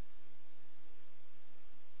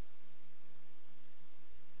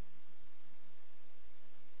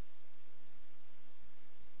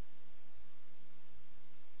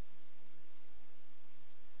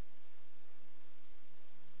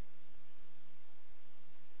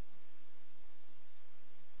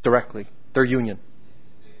 Directly. Their union.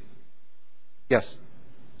 Yes.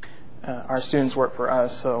 Our students work for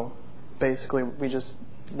us, so basically we just,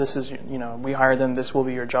 this is, we hire them, this will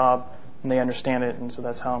be your job, and they understand it, and so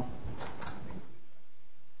that's how.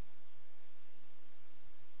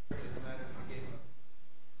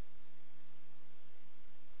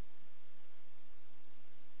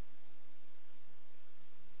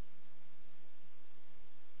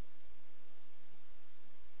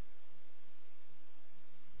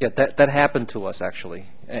 Yeah, that happened to us actually,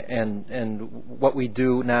 and what we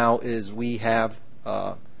do now is we have,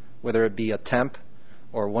 whether it be a temp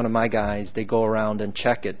or one of my guys, they go around and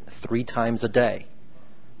check it 3 times a day.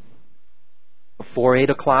 Before 8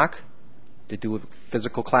 o'clock, they do a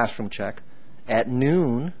physical classroom check. At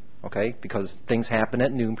noon, okay, because things happen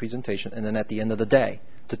at noon presentation, and then at the end of the day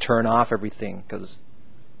to turn off everything because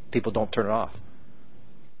people don't turn it off.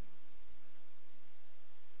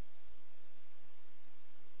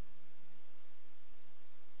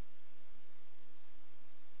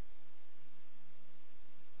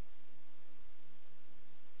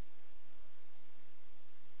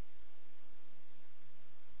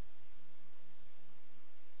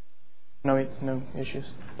 No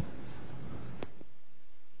issues.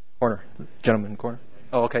 Corner, gentleman in corner.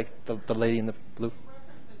 Oh, okay, the lady in the blue.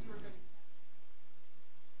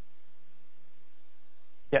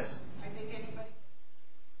 Yes.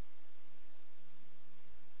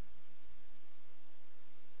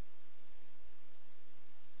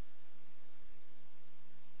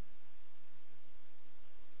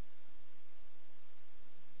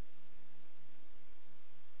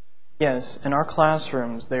 Yes, in our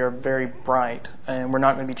classrooms, they are very bright, and we're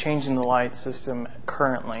not going to be changing the light system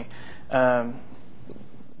currently.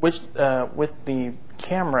 With the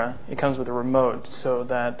camera, it comes with a remote so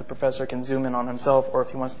that the professor can zoom in on himself, or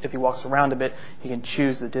if he walks around a bit, he can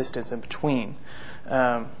choose the distance in between.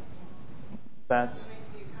 That's.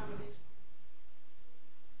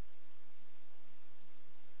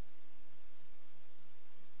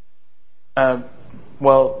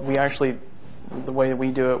 Well, we actually. The way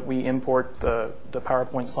we do it, we import the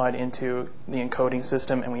PowerPoint slide into the encoding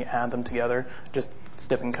system, and we add them together, just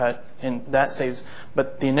snip and cut, and that saves.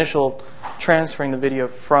 But the initial transferring the video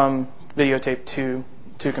from videotape to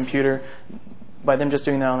to a computer. By them just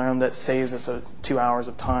doing that on their own, that saves us 2 hours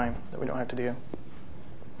of time that we don't have to do.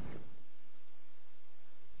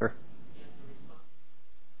 Sure.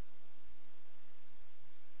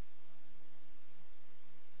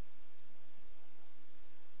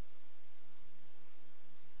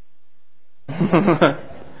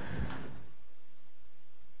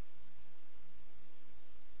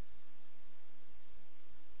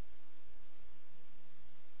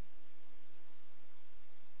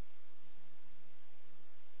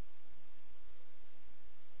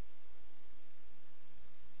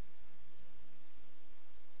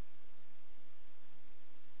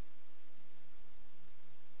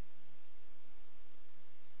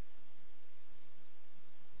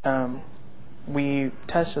 We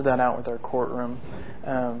tested that out with our courtroom.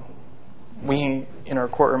 We, in our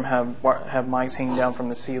courtroom, have mics hanging down from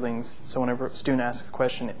the ceilings, so whenever a student asks a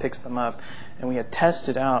question, it picks them up. And we had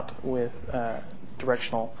tested out with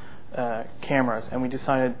directional cameras, and we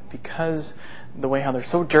decided, because the way how they're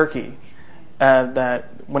so jerky, that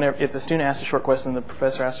if the student asks a short question, the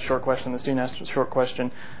professor asks a short question, the student asks a short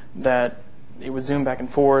question, that it would zoom back and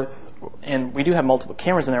forth. And we do have multiple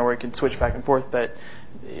cameras in there where it could switch back and forth, but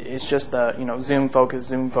it's just the zoom, focus,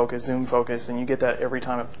 zoom, focus, zoom, focus, and you get that every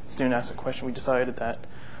time a student asks a question. We decided that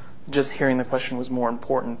just hearing the question was more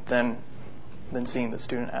important than seeing the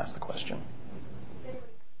student ask the question.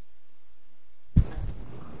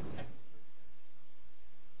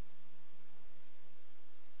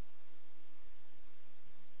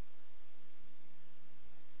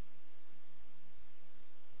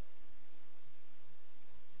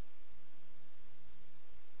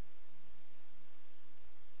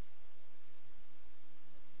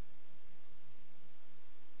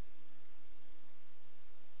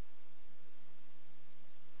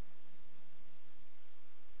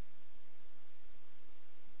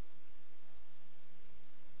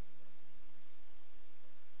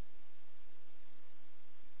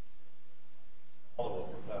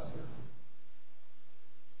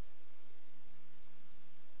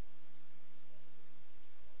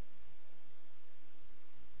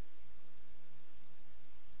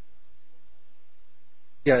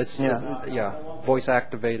 Yeah, it's voice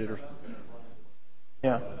activated.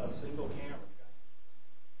 Yeah.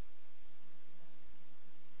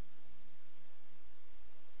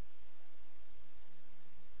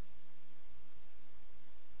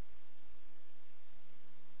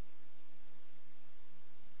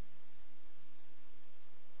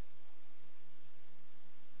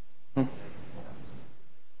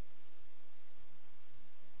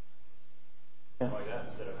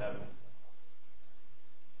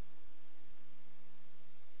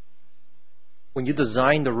 When you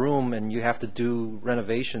design the room and you have to do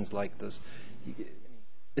renovations like this,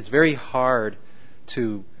 it's very hard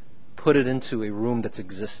to put it into a room that's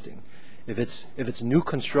existing. If it's new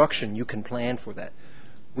construction, you can plan for that.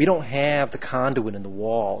 We don't have the conduit in the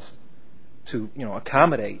walls to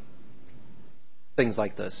accommodate things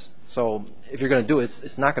like this. So if you're going to do it,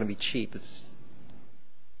 it's not going to be cheap.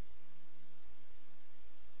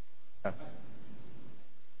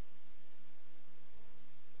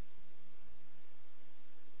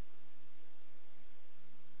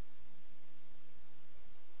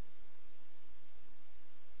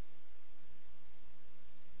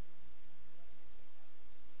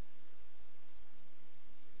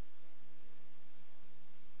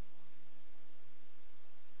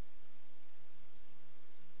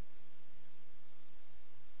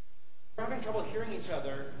 We're having trouble hearing each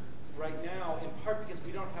other right now, in part because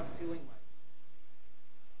we don't have ceiling mics.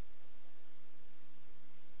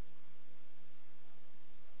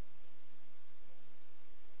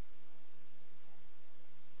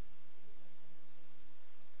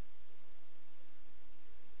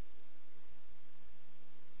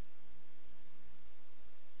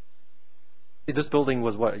 This building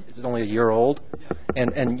was it's only a year old,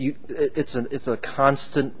 and it's a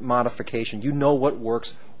constant modification. You know what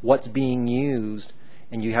works, what's being used,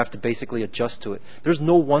 and you have to basically adjust to it. There's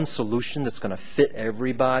no one solution that's going to fit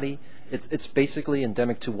everybody. It's basically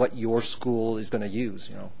endemic to what your school is going to use.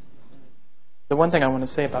 The one thing I want to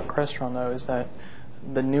say about Crestron, though, is that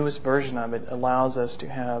the newest version of it allows us to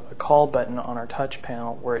have a call button on our touch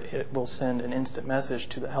panel where it will send an instant message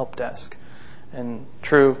to the help desk. And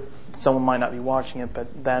true, someone might not be watching it,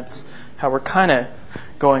 but that's how we're kind of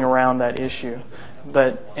going around that issue.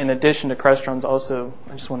 But in addition to Crestron's, also,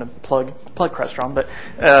 I just want to plug Crestron, but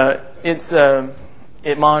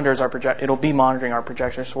it monitors our project. It'll be monitoring our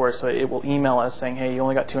projector source, so it will email us saying, "Hey, you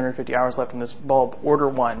only got 250 hours left on this bulb. Order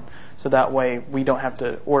one." So that way, we don't have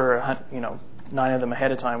to order 9 of them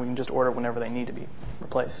ahead of time. We can just order whenever they need to be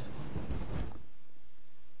replaced.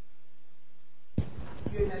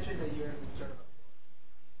 You mentioned that you're sort of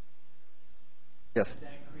Yes.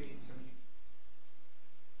 that creates some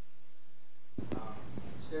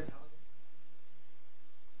certain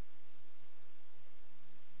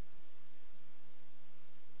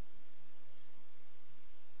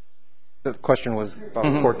The question was about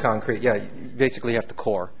poured concrete. Yeah, you basically have to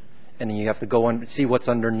core, and then you have to go and see what's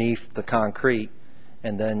underneath the concrete,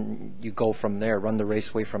 and then you go from there, run the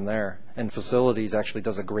raceway from there. And facilities actually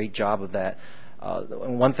does a great job of that.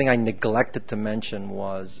 One thing I neglected to mention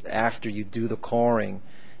was after you do the coring,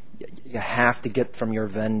 you have to get from your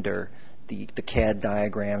vendor the CAD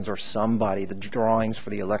diagrams or somebody, the drawings for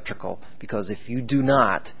the electrical, because if you do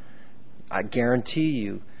not, I guarantee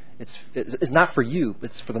you, it's not for you,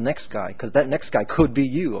 it's for the next guy, because that next guy could be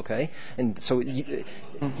you, okay? And so you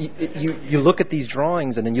look at these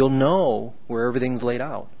drawings and then you'll know where everything's laid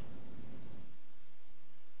out.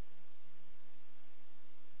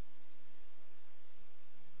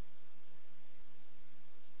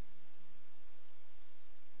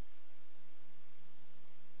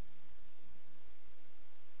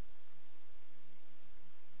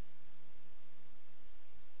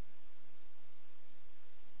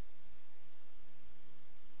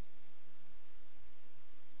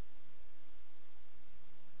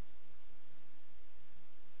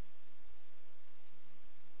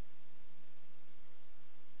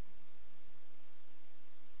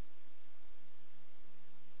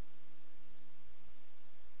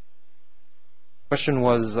 Question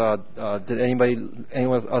was, did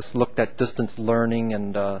anyone of us looked at distance learning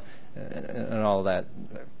and all that?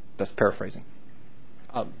 That's paraphrasing.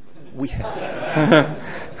 We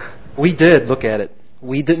did look at it.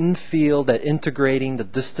 We didn't feel that integrating the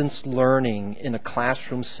distance learning in a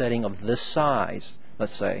classroom setting of this size,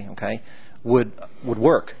 let's say, okay, would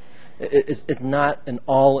work. It's not an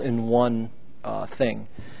all-in-one thing.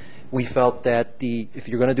 We felt that if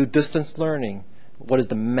you're going to do distance learning, what is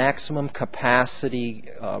the maximum capacity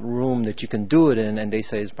room that you can do it in? And they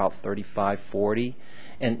say it's about 35, 40.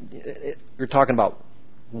 And you're talking about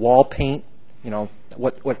wall paint, you know,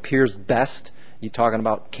 what appears best. You're talking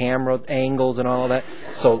about camera angles and all of that.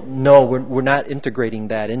 So no, we're not integrating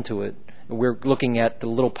that into it. We're looking at the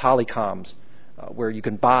little polycoms where you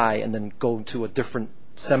can buy and then go to a different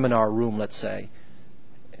seminar room, let's say.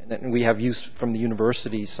 And we have use from the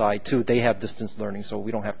university side too. They have distance learning, so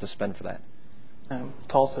we don't have to spend for that.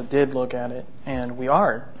 Tulsa did look at it, and we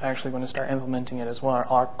are actually going to start implementing it as well.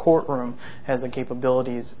 Our courtroom has the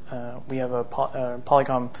capabilities. We have a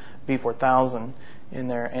Polycom V4000 in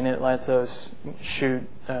there, and it lets us shoot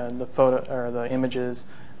the photo or the images,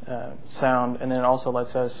 sound, and then it also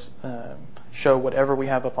lets us show whatever we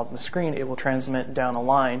have up on the screen. It will transmit down a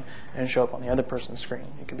line and show up on the other person's screen.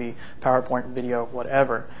 It could be PowerPoint, video,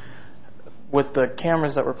 whatever. With the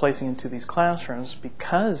cameras that we're placing into these classrooms,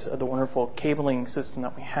 because of the wonderful cabling system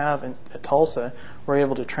that we have at Tulsa, we're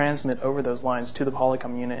able to transmit over those lines to the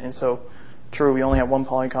Polycom unit. And so, true, we only have one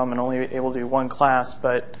Polycom and only able to do one class,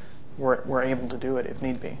 but we're able to do it if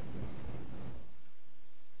need be.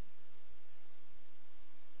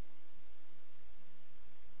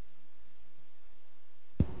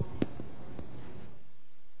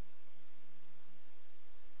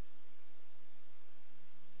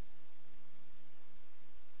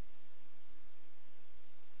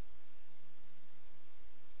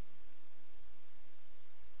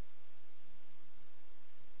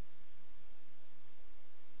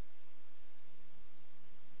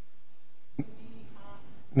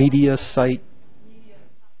 Media site.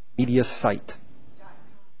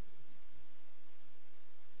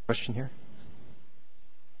 Question here?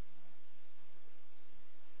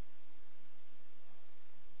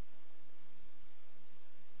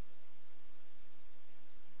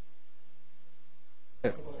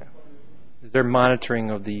 Is there monitoring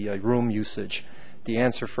of the room usage? The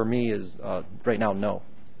answer for me is right now, no.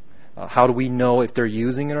 How do we know if they're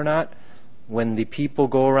using it or not? When the people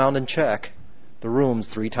go around and check the rooms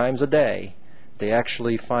 3 times a day, they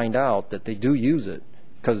actually find out that they do use it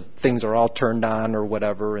because things are all turned on or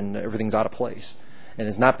whatever and everything's out of place. And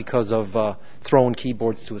it's not because of throwing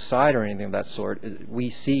keyboards to a side or anything of that sort. We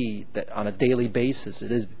see that on a daily basis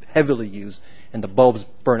it is heavily used and the bulbs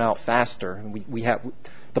burn out faster. And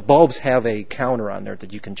the bulbs have a counter on there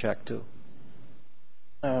that you can check too.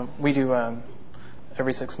 We do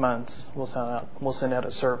every 6 months. We'll send out a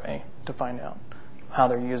survey to find out how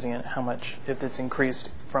they're using it, how much, if it's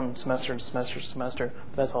increased from semester to semester to semester.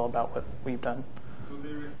 That's all about what we've done.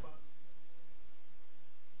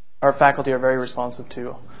 Our faculty are very responsive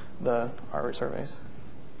to our surveys.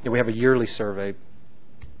 Yeah, we have a yearly survey. A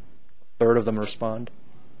third of them respond.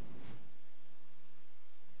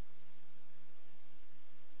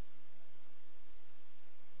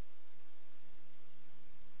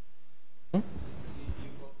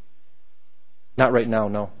 Not right now,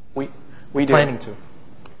 no. We do. Planning to.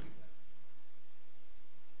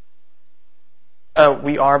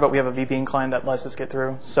 We are, but we have a VPN client that lets us get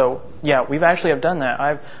through. So yeah, we've actually have done that.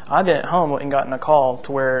 I've been at home and gotten a call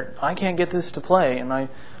to where I can't get this to play, and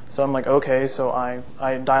so I'm like, okay, so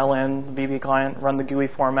I dial in the VPN client, run the GUI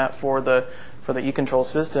format for the e-control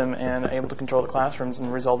system, and able to control the classrooms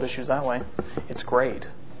and resolve issues that way. It's great.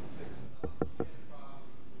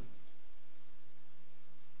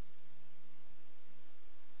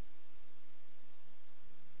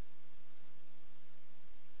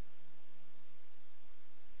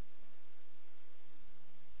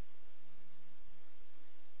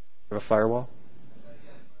 Have a firewall?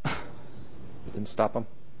 Didn't stop them?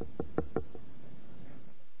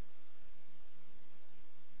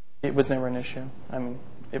 It was never an issue. I mean,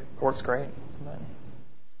 it works great. But.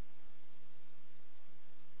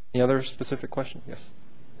 Any other specific question? Yes.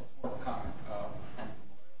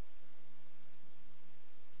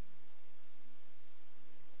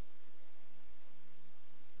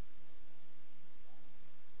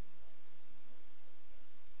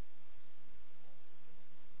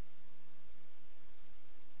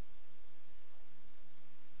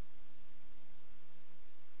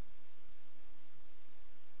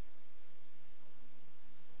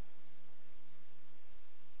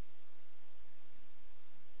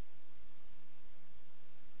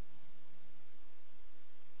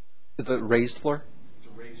 Is it raised floor? It's a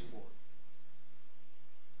raised floor.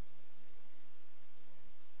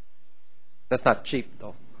 That's not cheap,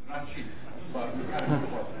 though. Not cheap, but we've had to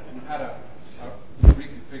move our, and we've had to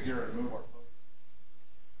reconfigure and move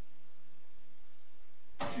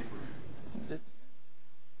our cheaper.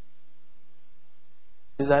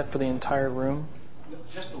 Is that for the entire room?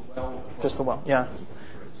 Just the well. Just the well, yeah.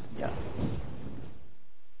 Yeah.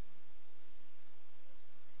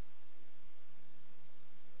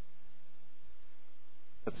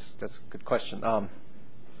 That's a good question.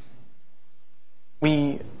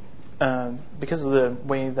 Because of the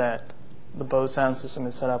way that the Bose sound system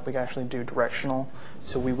is set up, we can actually do directional.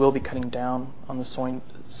 So we will be cutting down on the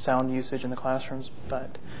sound usage in the classrooms,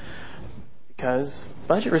 but because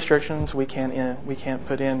budget restrictions, we can't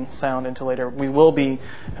put in sound until later. We will be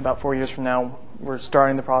about 4 years from now. We're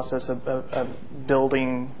starting the process of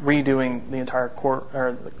redoing the entire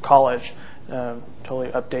college,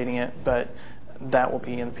 totally updating it, but that will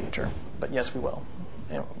be in the future. But yes, we will.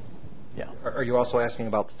 Yeah. Are you also asking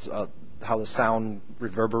about how the sound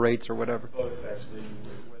reverberates or whatever? Both, actually.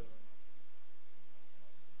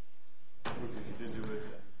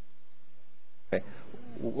 Okay.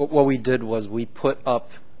 What we did was we put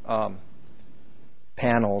up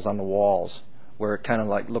panels on the walls where it kind of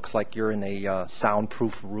looks like you're in a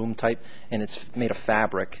soundproof room type, and it's made of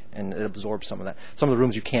fabric, and it absorbs some of that. Some of the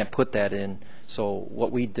rooms you can't put that in, so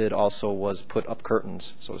what we did also was put up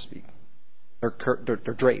curtains, so to speak. They're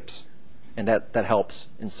drapes, and that helps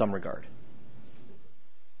in some regard.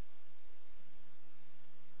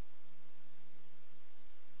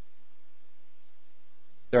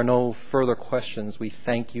 There are no further questions. We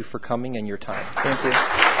thank you for coming and your time. Thank you.